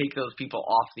anything to take those people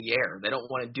off the air. They don't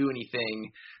want to do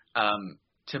anything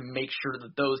to make sure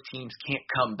that those teams can't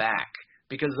come back,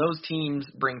 because those teams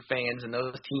bring fans and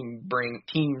those teams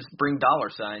bring dollar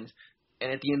signs,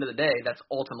 and at the end of the day, that's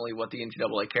ultimately what the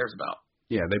NCAA cares about.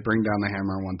 Yeah, they bring down the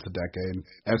hammer once a decade.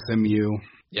 SMU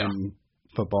in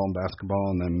football and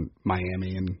basketball, and then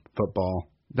Miami in football.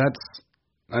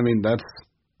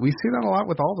 We see that a lot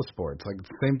with all the sports. Like, it's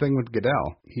the same thing with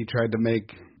Goodell. He tried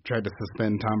to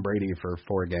suspend Tom Brady for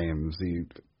 4 games,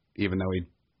 even though he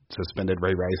suspended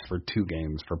Ray Rice for 2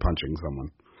 games for punching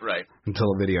someone. Right.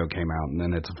 Until a video came out, and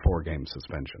then it's a 4-game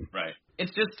suspension. Right.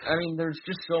 It's just, there's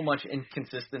just so much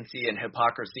inconsistency and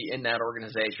hypocrisy in that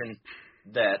organization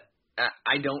that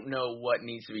I don't know what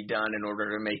needs to be done in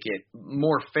order to make it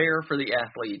more fair for the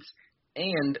athletes.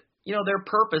 And, their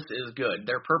purpose is good.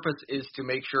 Their purpose is to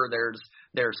make sure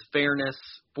there's fairness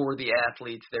for the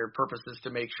athletes. Their purpose is to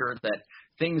make sure that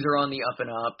things are on the up and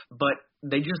up, but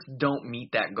they just don't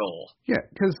meet that goal. Yeah,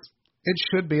 because it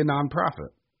should be a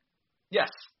nonprofit. Yes.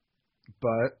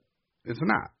 But it's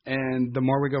not. And the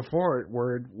more we go forward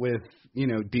with,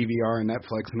 DVR and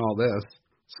Netflix and all this,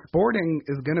 sporting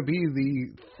is going to be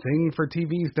the thing for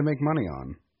TVs to make money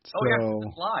on. So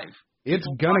it's live. It's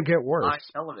going to get worse. Live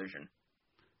television.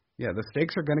 Yeah, the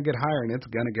stakes are going to get higher, and it's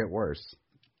going to get worse.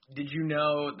 Did you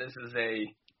know this is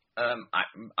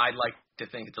I'd like to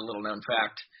think it's a little known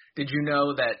fact. Did you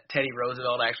know that Teddy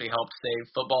Roosevelt actually helped save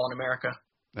football in America?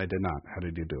 I did not. How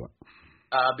did you do it?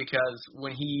 Because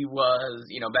when he was,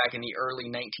 back in the early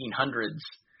 1900s,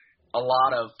 a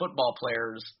lot of football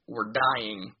players were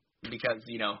dying because,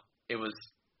 it was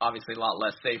obviously a lot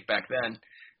less safe back then.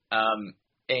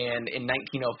 And in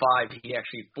 1905, he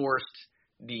actually forced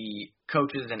the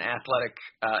coaches and athletic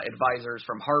advisors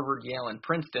from Harvard, Yale, and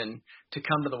Princeton to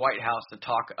come to the White House to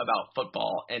talk about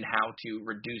football and how to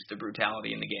reduce the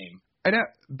brutality in the game. I know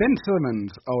Ben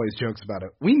Simmons always jokes about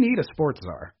it. We need a sports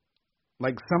czar,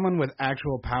 like someone with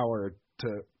actual power to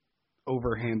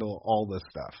overhandle all this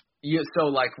stuff. Yeah, so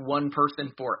like one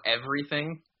person for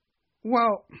everything?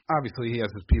 Well, obviously he has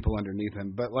his people underneath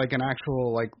him, but like an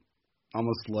actual, like,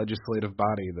 almost legislative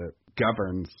body that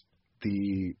governs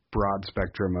the broad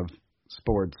spectrum of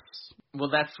sports. Well,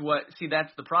 that's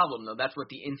the problem, though. That's what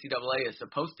the NCAA is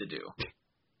supposed to do.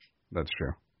 That's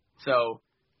true. So,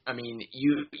 I mean,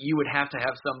 you would have to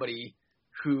have somebody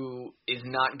who is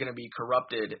not going to be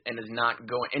corrupted and is going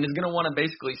to want to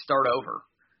basically start over.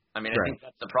 I mean, I think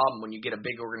that's the problem when you get a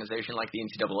big organization like the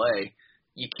NCAA.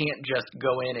 You can't just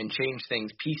go in and change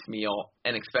things piecemeal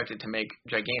and expect it to make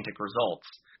gigantic results.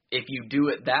 If you do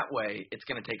it that way, it's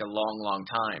going to take a long, long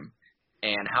time.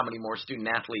 And how many more student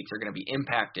athletes are going to be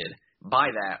impacted by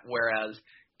that? Whereas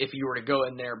if you were to go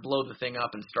in there, blow the thing up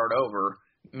and start over,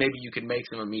 maybe you could make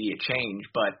some immediate change,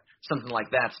 but something like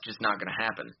that's just not going to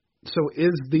happen. So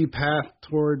is the path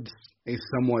towards a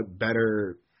somewhat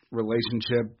better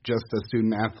relationship just a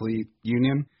student-athlete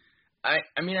union?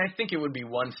 I mean, I think it would be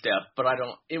one step, but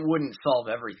it wouldn't solve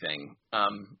everything.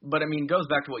 But I mean, it goes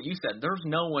back to what you said. There's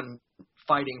no one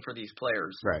fighting for these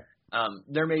players. Right.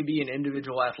 There may be an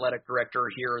individual athletic director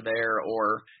here or there,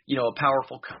 or, a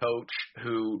powerful coach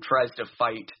who tries to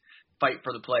fight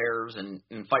for the players and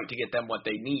fight to get them what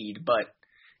they need. But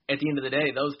at the end of the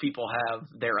day, those people have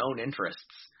their own interests.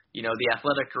 The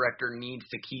athletic director needs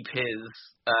to keep his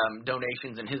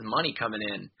donations and his money coming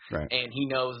in. Right. And he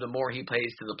knows the more he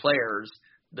pays to the players,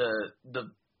 the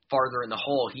farther in the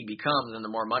hole he becomes and the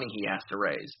more money he has to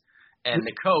raise. And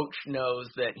the coach knows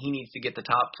that he needs to get the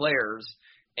top players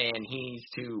and he needs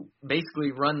to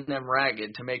basically run them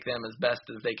ragged to make them as best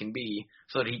as they can be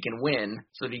so that he can win,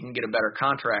 so that he can get a better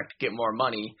contract, get more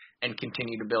money, and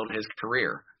continue to build his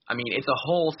career. I mean, it's a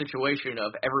whole situation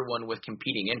of everyone with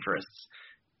competing interests.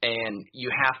 And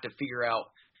you have to figure out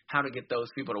how to get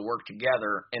those people to work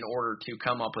together in order to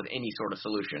come up with any sort of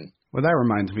solution. Well, that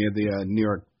reminds me of the New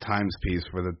York Times piece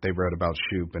where they wrote about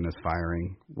Shoop and his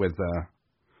firing with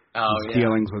his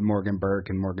dealings with Morgan Burke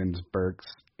and Morgan Burke's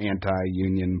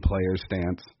anti-union player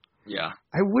stance. Yeah.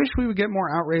 I wish we would get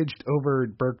more outraged over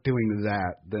Burke doing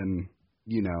that than,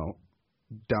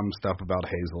 dumb stuff about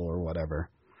Hazel or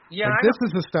whatever. Yeah. This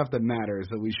is the stuff that matters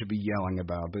that we should be yelling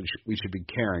about, that we should be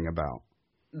caring about.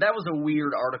 That was a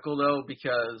weird article, though,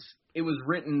 because it was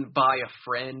written by a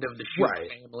friend of the Shoop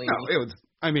family. No, it was,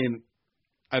 I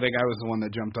think I was the one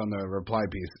that jumped on the reply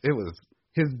piece.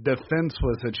 His defense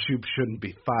was that Shoop shouldn't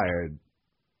be fired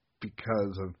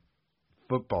because of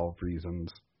football reasons,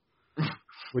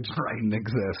 which didn't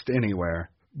exist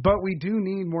anywhere. But we do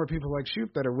need more people like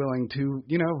Shoop that are willing to,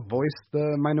 voice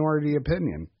the minority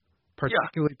opinion,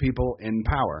 particularly people in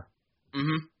power.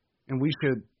 Mm-hmm. And we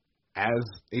should, as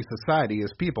a society,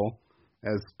 as people,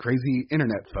 as crazy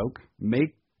internet folk,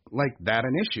 make like that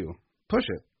an issue. Push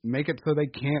it. Make it so they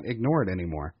can't ignore it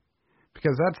anymore.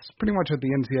 Because that's pretty much what the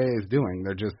NCAA is doing.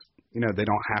 They're just, they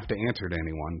don't have to answer to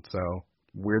anyone. So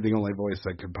we're the only voice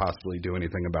that could possibly do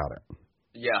anything about it.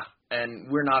 Yeah,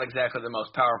 and we're not exactly the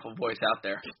most powerful voice out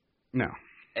there. No.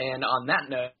 And on that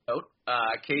note,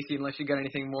 Casey, unless you got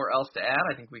anything more else to add,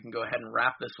 I think we can go ahead and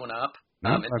wrap this one up.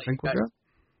 No, I think we're good.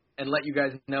 And let you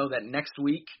guys know that next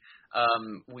week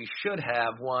we should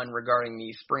have one regarding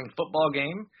the spring football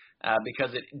game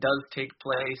because it does take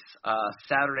place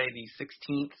Saturday the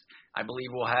 16th. I believe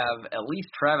we'll have at least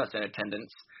Travis in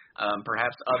attendance,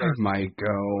 perhaps others. I might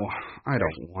go. I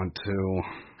don't want to.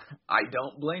 I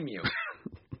don't blame you.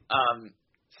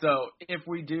 So if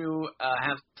we do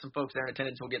have some folks there in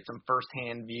attendance, we'll get some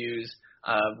firsthand views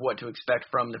of what to expect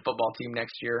from the football team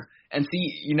next year. And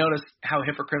see, you notice how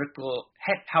hypocritical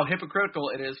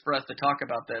it is for us to talk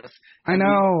about this. I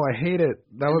know. I hate it.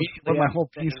 That was what my whole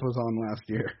piece was on last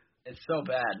year. It's so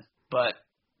bad. But,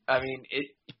 I mean,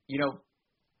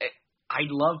 I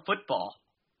love football.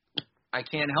 I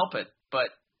can't help it. But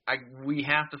we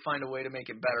have to find a way to make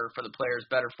it better for the players,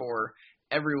 better for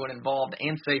everyone involved,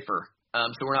 and safer.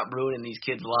 So we're not ruining these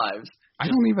kids' lives. I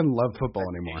don't even love football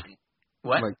anymore.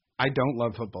 What? I don't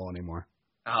love football anymore.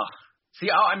 Oh, see,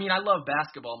 I mean, I love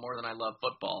basketball more than I love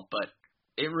football, but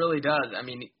it really does. I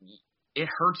mean, it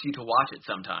hurts you to watch it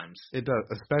sometimes. It does,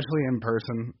 especially in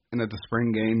person. And at the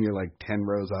spring game, you're like 10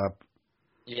 rows up.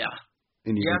 Yeah.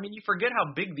 And I mean, you forget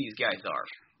how big these guys are.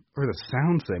 Or the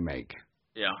sounds they make.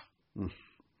 Yeah. Mm.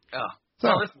 Oh, So,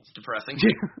 well, this is depressing.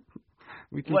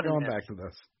 We keep going back to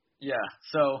this. Yeah,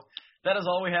 so that is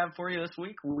all we have for you this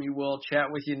week. We will chat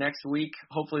with you next week,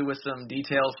 hopefully with some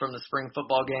details from the spring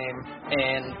football game,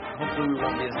 and hopefully we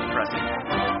won't be as depressing.